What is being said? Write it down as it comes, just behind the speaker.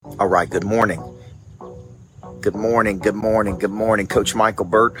All right, good morning. Good morning, good morning, good morning, Coach Michael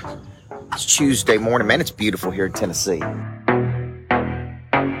Burt. It's Tuesday morning. Man, it's beautiful here in Tennessee.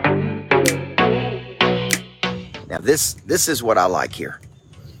 Now, this is what I like here.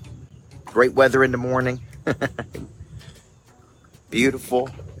 Great weather in the morning.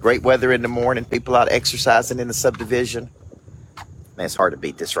 Beautiful. Great weather in the morning. People out exercising in the subdivision. Man, it's hard to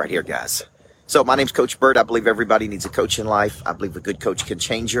beat this right here, guys. So my name's Coach Burt. I believe everybody needs a coach in life. I believe a good coach can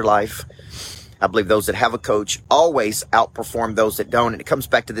change your life. I believe those that have a coach always outperform those that don't. And it comes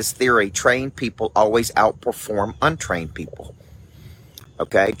back to this theory: trained people always outperform untrained people.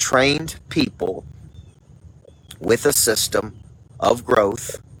 Okay? Trained people with a system of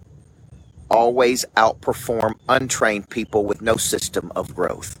growth always outperform untrained people with no system of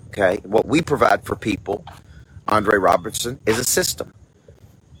growth. Okay? What we provide for people, Andre Robertson, is a system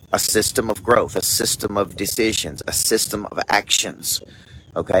of growth, a system of decisions, a system of actions,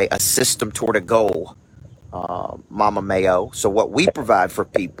 okay, a system toward a goal, Mama Mayo. So what we provide for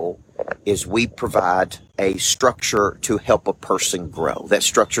people is we provide a structure to help a person grow. That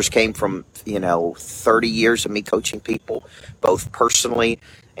structures came from, 30 years of me coaching people, both personally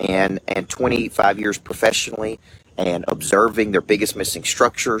and 25 years professionally, and observing their biggest missing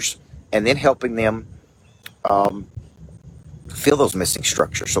structures and then helping them feel those missing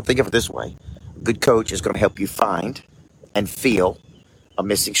structures. So think of it this way: a good coach is going to help you find and feel a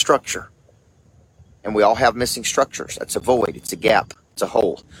missing structure. And we all have missing structures. That's a void, it's a gap, it's a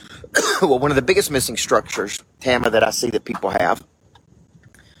hole. Well, one of the biggest missing structures, Tama, that I see that people have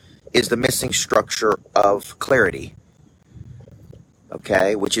is the missing structure of clarity.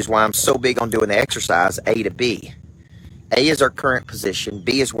 Okay, which is why I'm so big on doing the exercise A to B. A is our current position,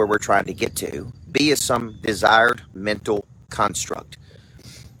 B is where we're trying to get to, B is some desired mental construct.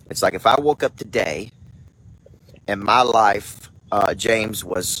 It's like if I woke up today and my life, James,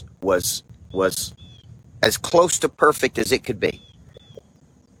 was as close to perfect as it could be,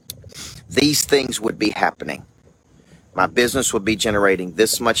 these things would be happening. My business would be generating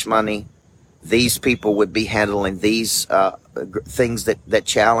this much money. These people would be handling these things that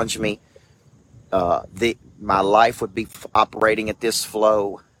challenge me. My life would be operating at this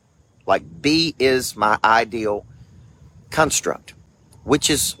flow. Like B is my ideal construct, which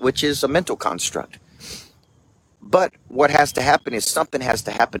is a mental construct. But what has to happen is something has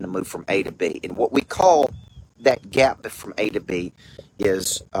to happen to move from A to B. And what we call that gap from A to B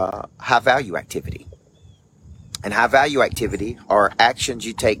is high value activity. And high value activity are actions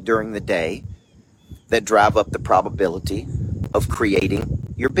you take during the day that drive up the probability of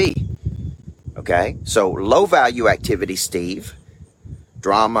creating your B. Okay? So low value activity, Steve,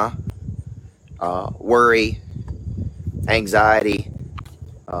 drama, worry, anxiety,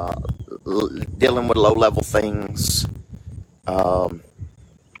 dealing with low-level things.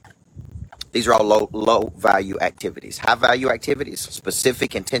 These are all low-value activities. High-value activities,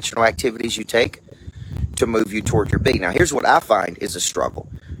 specific, intentional activities you take to move you toward your B. Now, here's what I find is a struggle.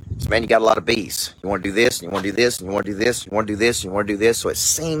 So, man, you got a lot of B's. You want to do this, and you want to do this, and you want to do this, and you want to do this, and you want to do this. So it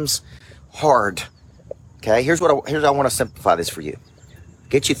seems hard. Okay, here's how I want to simplify this for you.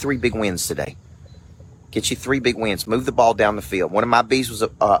 Get you 3 big wins today. Get you 3 big wins. Move the ball down the field. One of my B's was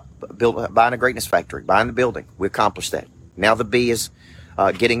buying a greatness factory, buying the building. We accomplished that. Now the B is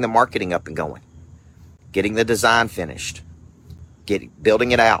getting the marketing up and going, getting the design finished,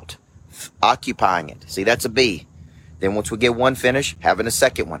 building it out, occupying it. See, that's a B. Then once we get one finished, having a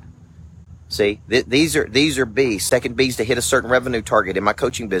second one. See, these are B. Second B is to hit a certain revenue target in my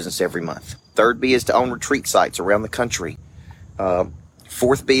coaching business every month. Third B is to own retreat sites around the country.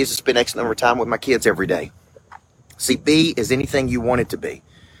 Fourth B is to spend X number of time with my kids every day. See, B is anything you want it to be.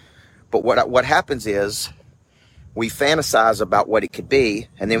 But what happens is we fantasize about what it could be,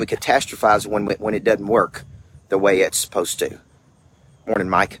 and then we catastrophize when it doesn't work the way it's supposed to. Morning,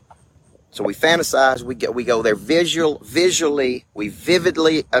 Mike. So we fantasize, we go there visually, we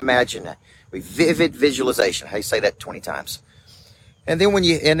vividly imagine it. We vivid visualization. How you say that 20 times? And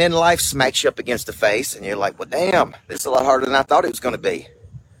then life smacks you up against the face, and you're like, well, damn, this is a lot harder than I thought it was going to be.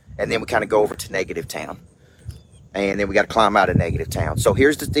 And then we kind of go over to negative town. And then we got to climb out of negative town. So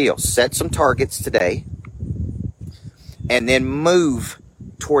here's the deal. Set some targets today, and then move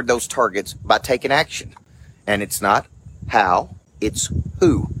toward those targets by taking action. And it's not how, it's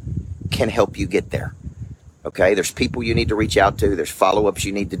who can help you get there. Okay? There's people you need to reach out to. There's follow-ups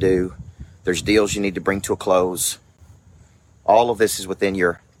you need to do. There's deals you need to bring to a close. All of this is within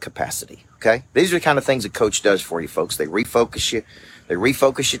your capacity, okay? These are the kind of things a coach does for you, folks. They refocus you. They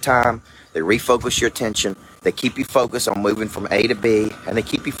refocus your time. They refocus your attention. They keep you focused on moving from A to B, and they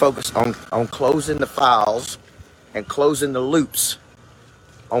keep you focused on closing the files and closing the loops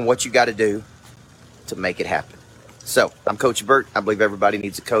on what you got to do to make it happen. So I'm Coach Burt. I believe everybody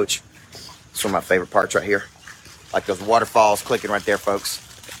needs a coach. It's one of my favorite parts right here. Like those waterfalls clicking right there, folks.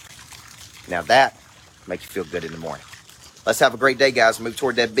 Now that make you feel good in the morning. Let's have a great day, guys. Move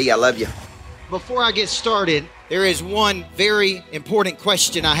toward that B. I love you. Before I get started, there is one very important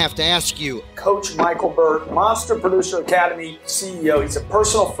question I have to ask you. Coach Michael Burt, Monster Producer Academy CEO. He's a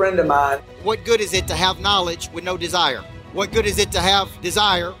personal friend of mine. What good is it to have knowledge with no desire? What good is it to have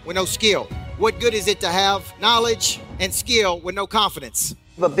desire with no skill? What good is it to have knowledge and skill with no confidence?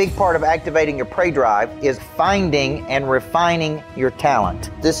 A big part of activating your prey drive is finding and refining your talent.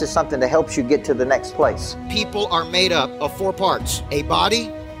 This is something that helps you get to the next place. People are made up of 4 parts: a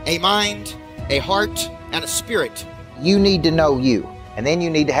body, a mind, a heart, and a spirit. You need to know you, and then you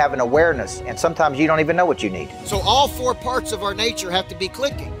need to have an awareness, and sometimes you don't even know what you need. So all 4 parts of our nature have to be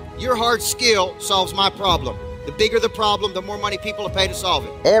clicking. Your hard skill solves my problem. The bigger the problem, the more money people will pay to solve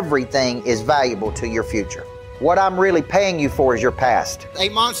it. Everything is valuable to your future. What I'm really paying you for is your past. A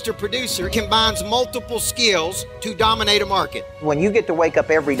monster producer combines multiple skills to dominate a market. When you get to wake up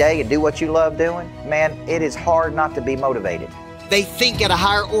every day and do what you love doing, man, it is hard not to be motivated. They think at a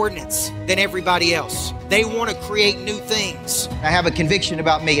higher ordinance than everybody else. They want to create new things. I have a conviction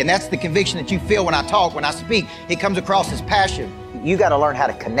about me, and that's the conviction that you feel when I talk, when I speak. It comes across as passion. You got to learn how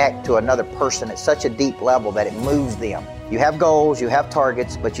to connect to another person at such a deep level that it moves them. You have goals, you have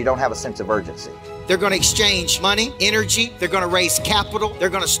targets, but you don't have a sense of urgency. They're going to exchange money, energy. They're going to raise capital. They're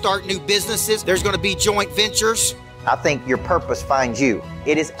going to start new businesses. There's going to be joint ventures. I think your purpose finds you.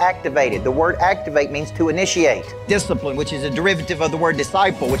 It is activated. The word activate means to initiate. Discipline, which is a derivative of the word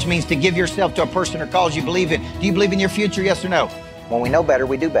disciple, which means to give yourself to a person or cause you believe in. Do you believe in your future, yes or no? When we know better,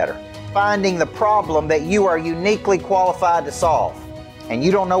 we do better. Finding the problem that you are uniquely qualified to solve, and you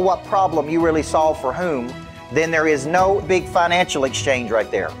don't know what problem you really solve for whom, then there is no big financial exchange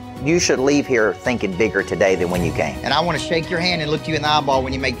right there. You should leave here thinking bigger today than when you came. And I want to shake your hand and look you in the eyeball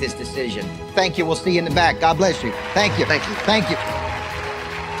when you make this decision. Thank you. We'll see you in the back. God bless you. Thank you. Thank you. Thank you.